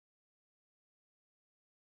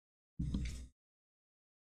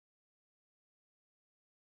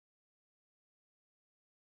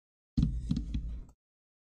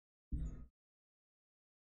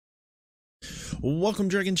Welcome,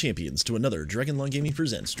 Dragon Champions, to another Dragonlong Gaming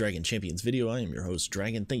Presents Dragon Champions video. I am your host,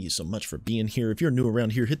 Dragon. Thank you so much for being here. If you're new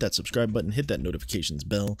around here, hit that subscribe button, hit that notifications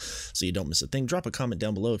bell so you don't miss a thing. Drop a comment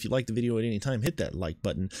down below. If you like the video at any time, hit that like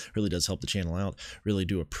button. Really does help the channel out. Really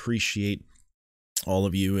do appreciate all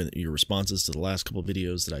of you and your responses to the last couple of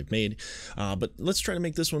videos that I've made. But let's try to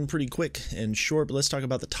make this one pretty quick and short. But let's talk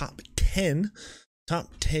about the top 10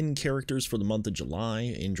 characters for the month of July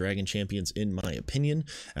in Dragon Champions, in my opinion.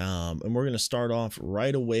 And we're going to start off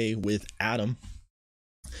right away with Adam.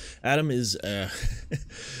 Adam is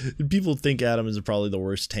people think Adam is probably the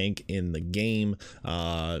worst tank in the game.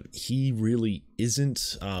 He really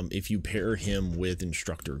isn't. If you pair him with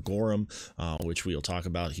Instructor Gorham, which we'll talk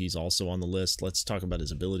about, he's also on the list. Let's talk about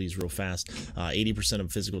his abilities real fast. 80%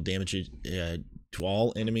 of physical damage to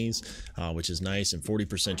all enemies, which is nice, and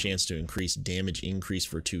 40% chance to increase damage increase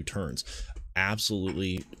for 2 turns.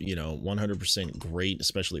 Absolutely, 100% great,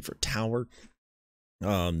 especially for tower.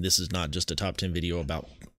 This is not just a top 10 video about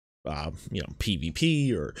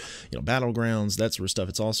PvP or battlegrounds, that sort of stuff.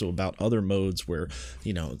 It's also about other modes where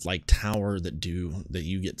it's like tower that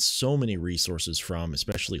you get so many resources from,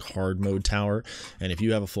 especially hard mode tower. And if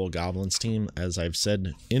you have a full goblins team, as I've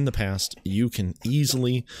said in the past, you can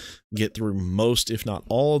easily get through most, if not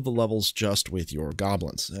all, of the levels just with your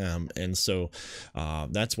goblins. And so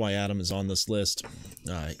that's why Adam is on this list.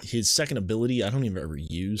 His second ability I don't even ever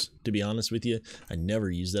use, to be honest with you. I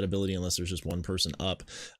never use that ability unless there's just one person up.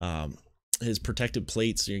 His protective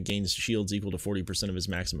plates, he gains shields equal to 40% of his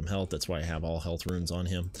maximum health. That's why I have all health runes on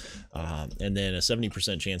him. And then a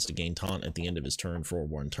 70% chance to gain taunt at the end of his turn for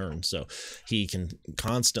 1 turn. So he can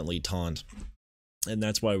constantly taunt. And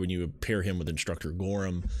that's why when you pair him with Instructor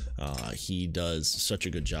Gorham, he does such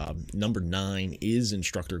a good job. Number 9 is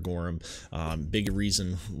Instructor Gorham. Big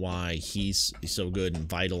reason why he's so good and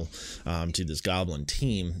vital to this Goblin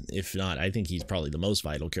team. If not, I think he's probably the most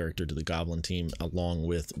vital character to the Goblin team, along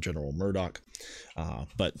with General Murdoch.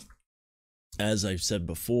 But as I've said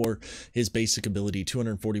before, his basic ability,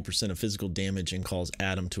 240% of physical damage, and calls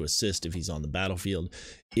Adam to assist if he's on the battlefield.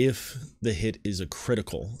 If the hit is a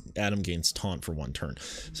critical, Adam gains taunt for 1 turn.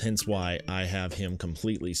 Hence why I have him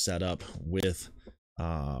completely set up with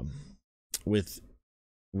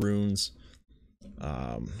runes.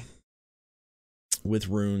 With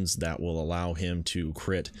runes that will allow him to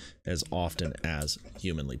crit as often as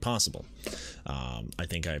humanly possible. I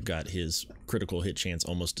think I've got his critical hit chance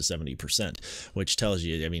almost to 70%, which tells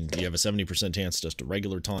you, I mean, you have a 70% chance just a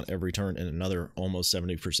regular taunt every turn, and another almost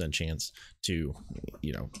 70% chance to,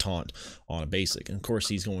 taunt on a basic. And of course,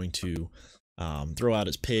 he's going to throw out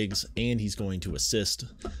his pigs, and he's going to assist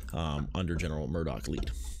under General Murdoch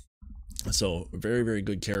lead. So very, very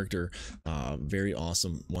good character, very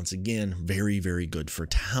awesome. Once again, very, very good for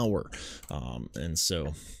tower. And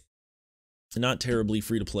so not terribly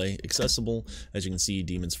free to play, accessible, as you can see,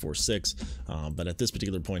 Demons Force 6. But at this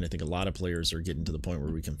particular point, I think a lot of players are getting to the point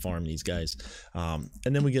where we can farm these guys. And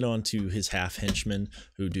then we get on to his half henchmen,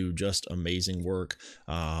 who do just amazing work.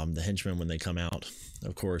 The henchmen when they come out,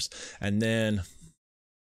 of course. And then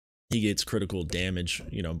he gets critical damage,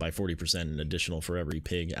 by 40% and additional for every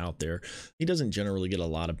pig out there. He doesn't generally get a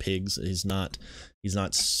lot of pigs. He's not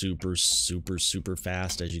super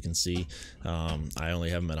fast, as you can see. I only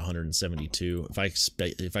have him at 172.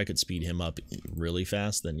 If I could speed him up really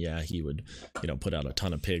fast, then yeah, he would, put out a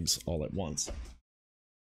ton of pigs all at once.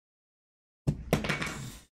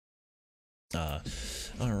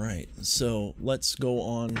 All right, so let's go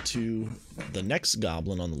on to the next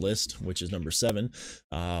goblin on the list, which is number 7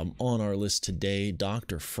 on our list today,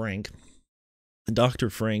 Dr. Frank.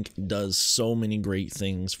 Dr. Frank does so many great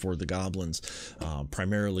things for the goblins,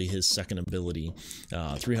 primarily his second ability,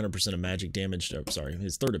 300% of magic damage, sorry,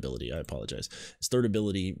 his third ability, I apologize. His third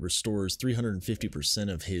ability restores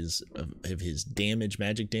 350% of his damage,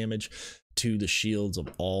 magic damage, to the shields of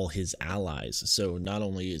all his allies. So not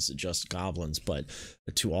only is it just goblins, but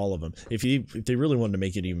to all of them. If they really wanted to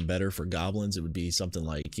make it even better for goblins, it would be something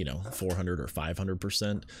like 400 or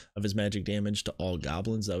 500% of his magic damage to all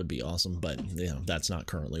goblins. That would be awesome, but that's not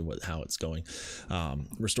currently how it's going.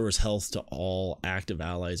 Restores health to all active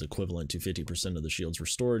allies equivalent to 50% of the shields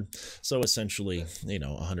restored. So essentially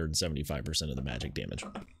 175% of the magic damage.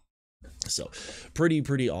 So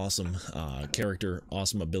pretty awesome character,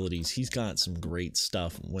 awesome abilities. He's got some great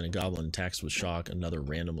stuff. When a goblin attacks with shock, another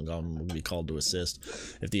random goblin will be called to assist.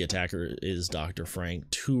 If the attacker is Dr. Frank,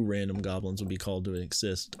 2 random goblins will be called to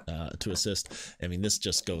assist. I mean, this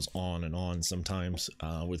just goes on and on sometimes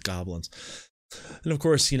with goblins. And of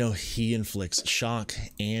course, he inflicts shock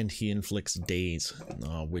and he inflicts daze,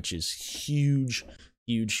 which is huge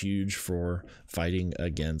huge for fighting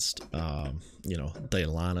against you know,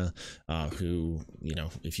 Daylana, who, you know,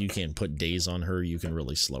 if you can put daze on her, you can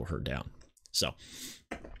really slow her down. So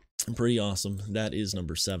pretty awesome. That is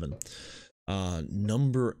number 7.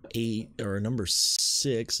 Number 8 or number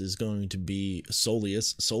 6 is going to be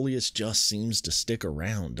Soleus. Soleus just seems to stick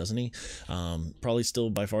around, doesn't he? Probably still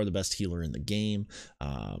by far the best healer in the game.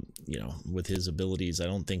 You know, with his abilities, I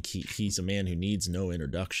don't think he's a man who needs no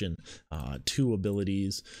introduction. 2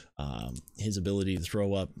 abilities, his ability to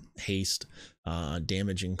throw up haste,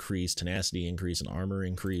 damage increase, tenacity increase, and armor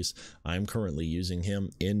increase. I'm currently using him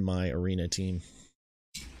in my arena team.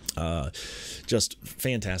 Just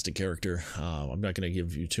fantastic character. I'm not going to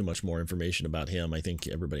give you too much more information about him. I think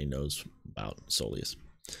everybody knows about Soleus.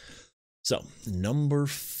 So number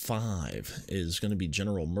 5 is going to be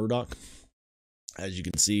General Murdoch. As you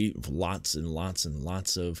can see, lots and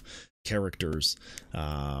lots of characters,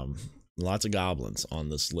 lots of goblins on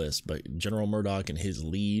this list, but General Murdoch and his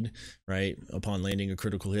lead, right? Upon landing a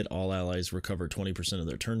critical hit, all allies recover 20% of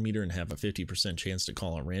their turn meter and have a 50% chance to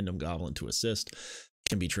call a random goblin to assist.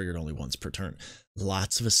 Can be triggered only once per turn.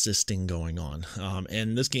 Lots of assisting going on,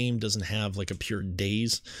 and this game doesn't have like a pure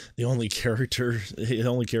daze. The only character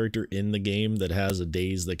in the game that has a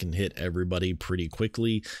daze that can hit everybody pretty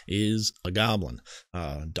quickly is a goblin,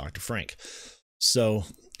 Dr. Frank. So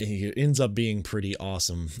it ends up being pretty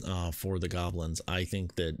awesome for the goblins. I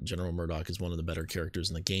think that General Murdoch is one of the better characters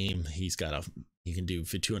in the game. He can do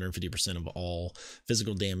 250% of all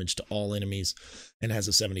physical damage to all enemies and has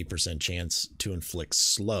a 70% chance to inflict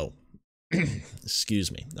slow.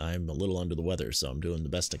 Excuse me, I'm a little under the weather, so I'm doing the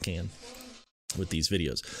best I can with these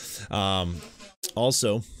videos.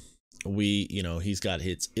 Also, you know, he's got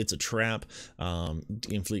hits. It's a trap,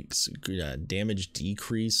 inflicts damage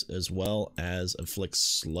decrease as well as afflicts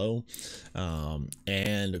slow,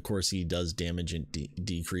 and of course he does damage and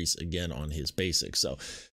decrease again on his basic. So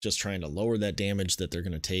just trying to lower that damage that they're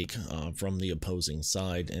going to take from the opposing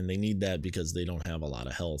side, and they need that because they don't have a lot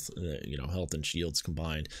of health. You know, health and shields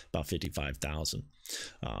combined about 55,000.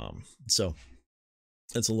 So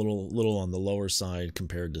it's a little on the lower side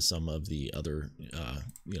compared to some of the other,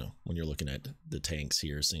 you know, when you're looking at the tanks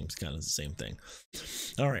here, seems kind of the same thing.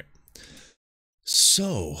 All right.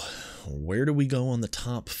 So where do we go on the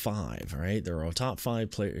top 5? All right. There are top 5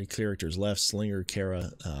 characters left: Slinger, Kara,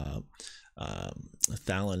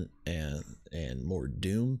 Thalon, and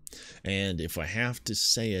Mordoom. And if I have to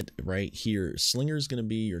say it right here, Slinger is going to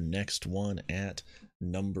be your next one at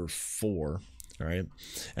number 4. All right,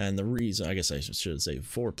 and the reason, I guess I should say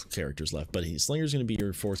 4 characters left, but Slinger's going to be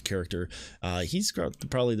your 4th character. He's got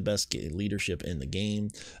probably the best leadership in the game.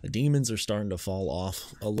 Demons are starting to fall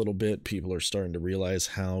off a little bit. People are starting to realize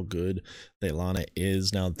how good Daylana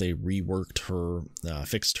is now that they reworked her,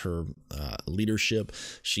 fixed her leadership.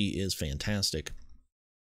 She is fantastic.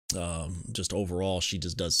 Just overall, she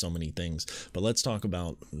just does so many things. But let's talk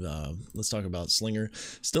about Slinger.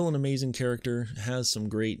 Still an amazing character, has some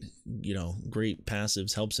great, you know, great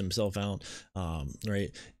passives, helps himself out,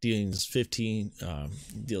 right? Deals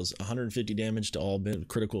 150 damage to all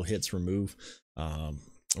critical hits, remove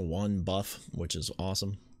 1 buff, which is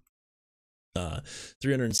awesome.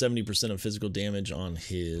 370% of physical damage on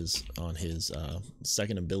his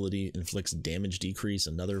second ability, inflicts damage decrease,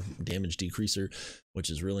 another damage decreaser, which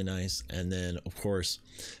is really nice. And then of course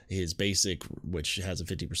his basic, which has a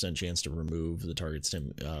 50% chance to remove the target's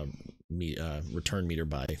return meter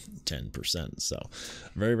by 10%. So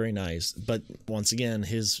very nice. But once again,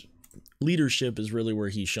 his leadership is really where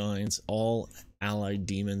he shines. All allied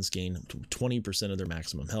demons gain 20% of their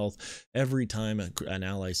maximum health. Every time an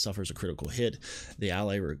ally suffers a critical hit, the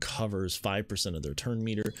ally recovers 5% of their turn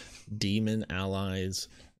meter. Demon allies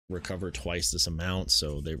recover twice this amount,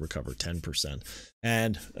 so they recover 10%.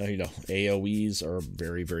 And you know, AoEs are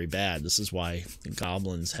very bad. This is why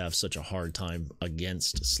goblins have such a hard time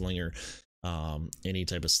against Slinger, any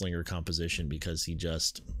type of Slinger composition, because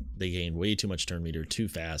they gain way too much turn meter too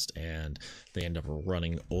fast, and they end up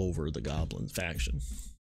running over the goblin faction.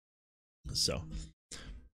 So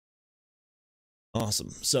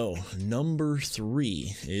awesome. So number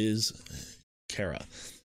 3 is Kara.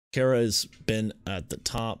 Kara has been at the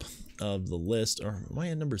top of the list. Or am I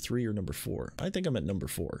at number 3 or number 4? I think I'm at number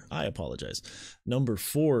 4. I apologize. Number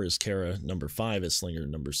 4 is Kara. Number 5 is Slinger.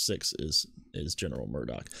 Number 6 is General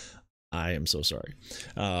Murdoch. I am so sorry.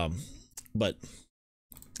 But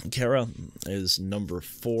Kara is number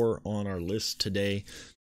 4 on our list today.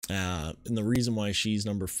 And the reason why she's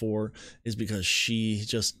number 4 is because she's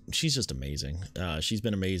just amazing. She's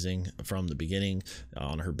been amazing from the beginning.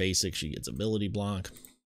 On her basic, she gets ability block.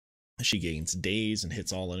 She gains daze and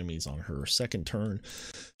hits all enemies on her second turn.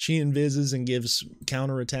 She invises and gives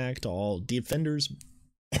counterattack to all defenders.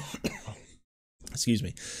 Excuse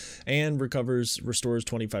me. And restores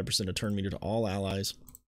 25% of turn meter to all allies.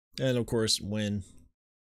 And of course, when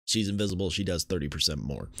she's invisible, she does 30%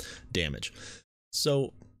 more damage.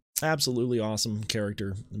 So absolutely awesome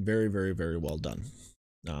character. Very, very, very well done.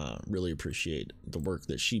 Really appreciate the work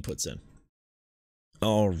that she puts in.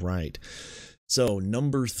 All right. So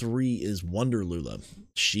number 3 is Wonderlula.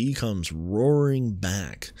 She comes roaring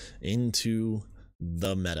back into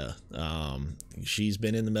the meta. She's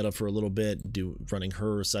been in the meta for a little bit, running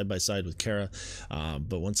her side by side with Kara,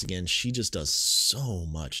 but once again, she just does so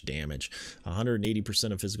much damage.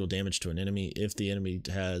 180% of physical damage to an enemy if the enemy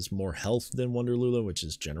has more health than Wonderlula, which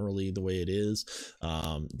is generally the way it is.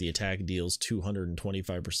 The attack deals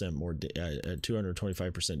 225% more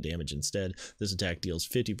 225% damage instead. This attack deals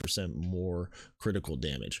 50% more critical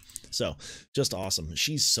damage. So just awesome.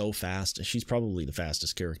 She's so fast. She's probably the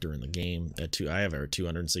fastest character in the game. I have her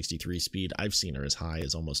 263 speed. I've seen her as high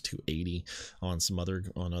as almost 280 on some other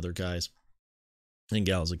guys and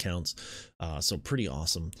gals accounts. So pretty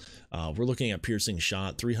awesome. We're looking at piercing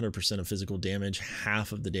shot, 300% of physical damage.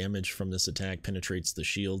 Half of the damage from this attack penetrates the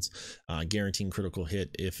shields, guaranteeing critical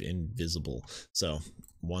hit if invisible. So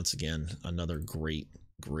once again, another great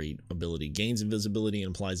ability. Gains invisibility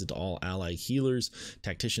and applies it to all ally healers,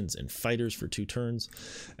 tacticians, and fighters for 2 turns.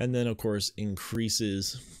 And then of course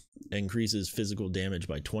increases physical damage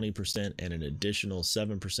by 20% and an additional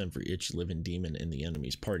 7% for each living demon in the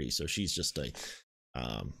enemy's party. So she's just a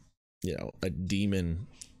a demon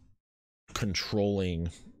controlling,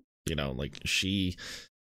 like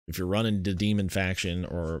if you're running the demon faction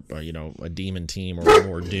or a demon team or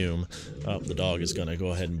more Doom, the dog is gonna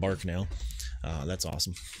go ahead and bark now. That's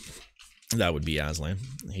awesome. That would be Aslan.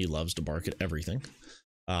 He loves to bark at everything.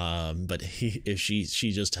 But she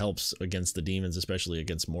just helps against the demons, especially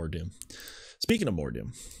against Mordoom. Speaking of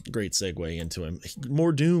Mordoom, great segue into him.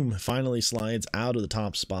 Mordoom finally slides out of the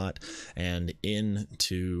top spot and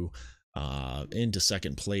into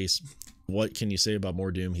second place. What can you say about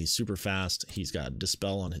Mordoom? He's super fast. He's got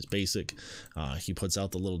Dispel on his basic. He puts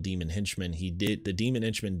out the little demon henchman. The demon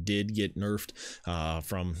henchman did get nerfed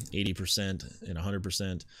from 80% and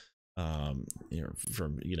 100%.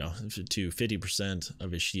 To 50%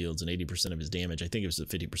 of his shields and 80% of his damage. I think it was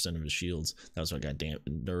 50% of his shields. That was what got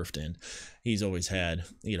nerfed, and he's always had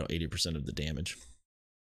 80% of the damage.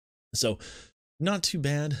 So not too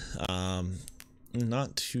bad.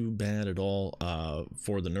 Not too bad at all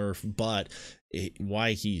for the nerf, but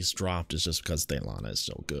why he's dropped is just because Thelana is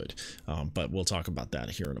so good. But we'll talk about that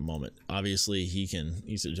here in a moment. Obviously, he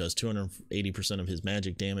does 280% of his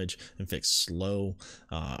magic damage, inflicts slow,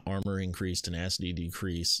 armor increase, tenacity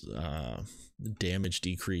decrease, damage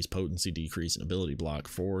decrease, potency decrease, and ability block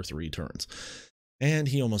for 3 turns. And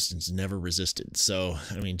he almost is never resisted. So,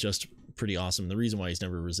 I mean, just pretty awesome. The reason why he's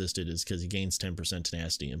never resisted is because he gains 10%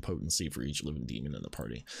 tenacity and potency for each living demon in the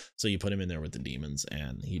party. So you put him in there with the demons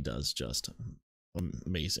and he does just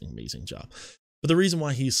amazing job. But the reason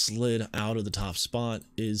why he slid out of the top spot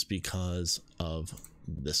is because of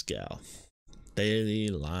this gal,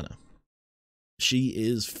 Thelana. She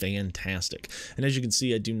is fantastic, and as you can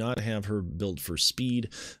see, I do not have her built for speed.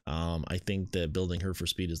 I think that building her for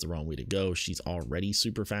speed is the wrong way to go. She's already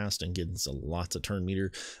super fast and gets lots of turn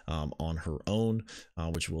meter on her own,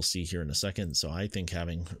 which we'll see here in a second. So I think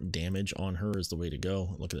having damage on her is the way to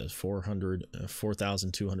go. Look at that,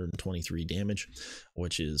 4,223 damage,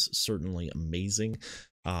 which is certainly amazing.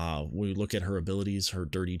 We look at her abilities. Her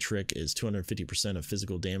dirty trick is 250% of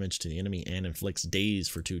physical damage to the enemy and inflicts daze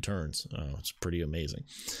for 2 turns. It's pretty amazing.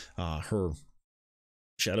 Her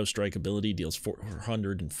Shadow Strike ability deals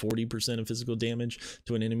 440% of physical damage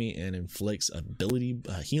to an enemy and inflicts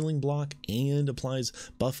healing block and applies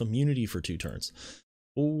buff immunity for 2 turns.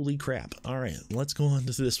 Holy crap. Alright, let's go on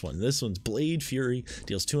to this one. This one's Blade Fury,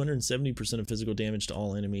 deals 270% of physical damage to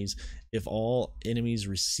all enemies. If all enemies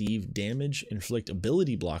receive damage, inflict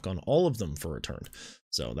ability block on all of them for a turn.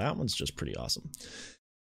 So that one's just pretty awesome.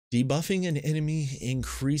 Debuffing an enemy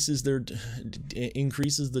increases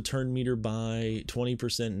the turn meter by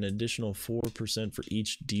 20% and an additional 4% for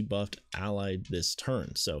each debuffed allied this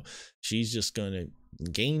turn. So she's just going to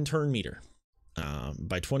gain turn meter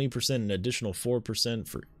by 20% and an additional 4%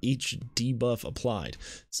 for each debuff applied.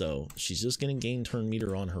 So she's just going to gain turn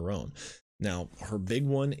meter on her own. Now, her big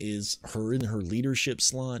one is in her leadership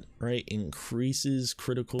slot, right? Increases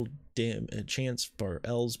critical chance for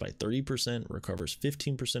L's by 30%, recovers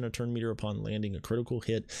 15% of turn meter upon landing a critical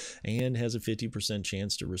hit, and has a 50%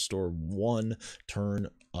 chance to restore 1 turn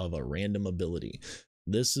of a random ability.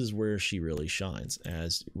 This is where she really shines.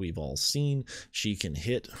 As we've all seen, she can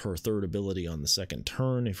hit her third ability on the second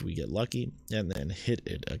turn if we get lucky, and then hit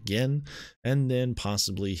it again, and then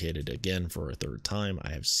possibly hit it again for a third time.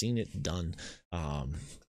 I have seen it done.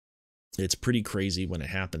 It's pretty crazy when it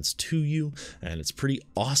happens to you, and it's pretty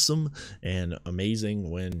awesome and amazing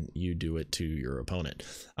when you do it to your opponent.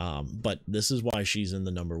 But this is why she's in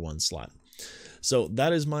the #1 slot. So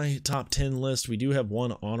that is my top 10 list. We do have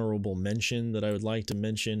one honorable mention that I would like to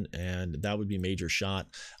mention, and that would be Major Shot.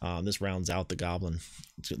 This rounds out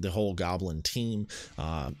the whole Goblin team.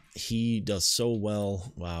 He does so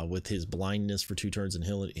well with his blindness for 2 turns and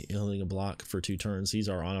healing a block for 2 turns. He's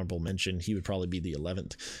our honorable mention. He would probably be the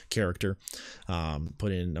 11th character,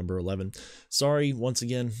 put in number 11. Sorry once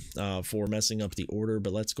again for messing up the order,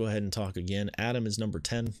 but let's go ahead and talk again. Adam is number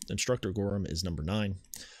 10. Instructor Gorham is number 9.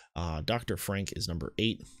 Dr. Frank is number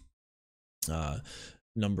 8.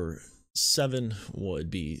 Number 7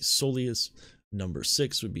 would be Soleus. Number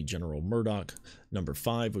 6 would be General Murdoch. Number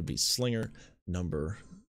 5 would be Slinger. Number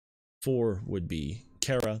 4 would be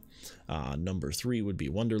Kara. Number 3 would be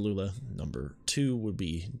Wonderlula. Number 2 would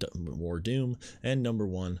be War Doom. And number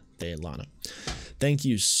 1, Thealana. Thank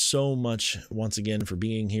you so much once again for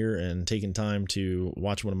being here and taking time to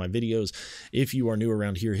watch one of my videos. If you are new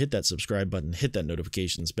around here, hit that subscribe button, hit that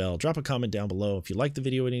notifications bell, drop a comment down below. If you like the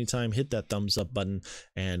video at any time, hit that thumbs up button,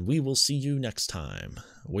 and we will see you next time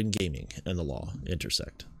when gaming and the law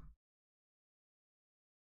intersect.